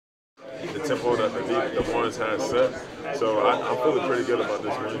tempo that the ones had set. So I'm feeling pretty good about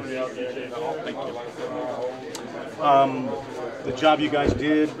this win. The job you guys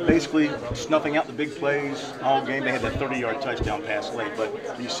did, basically snuffing out the big plays all game. They had that 30-yard touchdown pass late, but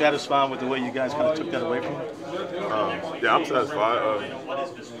are you satisfied with the way you guys kind of took that away from them? Yeah, I'm satisfied.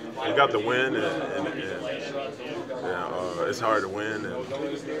 We got the win, and it's hard to win,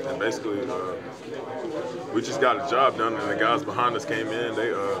 and basically we just got the job done, and the guys behind us came in.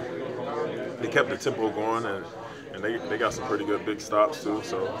 They kept the tempo going, and they got some pretty good big stops too.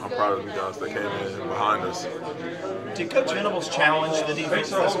 So I'm proud of the guys that came in behind us. Did Coach Venables challenge the defense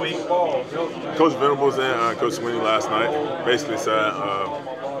this week? Coach Venables and Coach Sweeney last night basically said,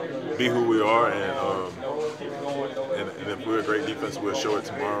 "Be who we are, and if we're a great defense, we'll show it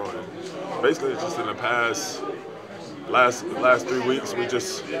tomorrow." And basically, just in the last 3 weeks, we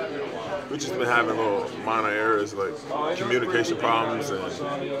just been having little minor errors like communication problems, and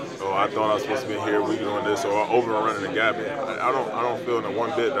I thought I was supposed to be here, we doing this, or overrunning the gap. I don't feel in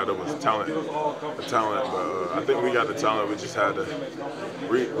one bit that it was talent, but I think we got the talent. We just had to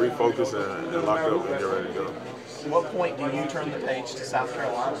refocus and lock up and get ready to go. At what point do you turn the page to South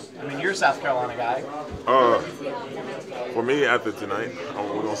Carolina? I mean, you're a South Carolina guy. For me, after tonight,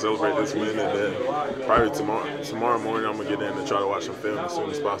 we're gonna celebrate this win, and then probably tomorrow morning I'm gonna get in and try to watch some film as soon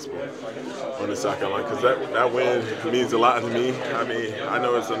as possible on the South Carolina, because that win means a lot to me. I mean, I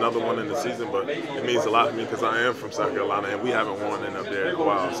know it's another one in the season, but it means a lot to me because I am from South Carolina, and we haven't won in up there in a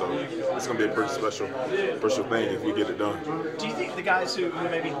while, so it's gonna be a pretty special thing if we get it done. Do you think the guys who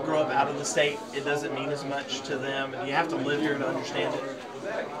maybe grow up out of the state, it doesn't mean as much to them? You have to live here to understand it?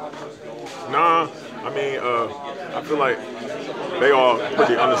 Nah, I mean, I feel like they all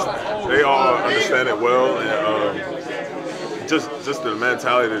understand it well, and just the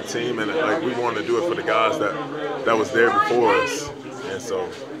mentality of the team, and like we wanted to do it for the guys that was there before us, and so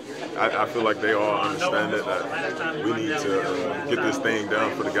I feel like they all understand it, that we need to get this thing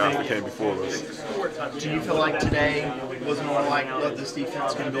done for the guys that came before us. Do you feel like today was more like what this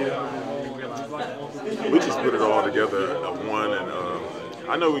defense can do? We just put it all together at one, and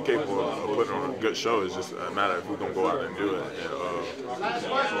I know we're capable of putting on a good show. It's just a matter if we're going to go out and do it.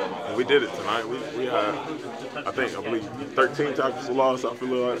 And we did it tonight. We had, I believe 13 tackles for loss, I feel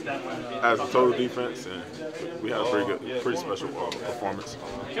like, as a total defense, and we had a pretty special performance.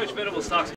 Coach Venables talks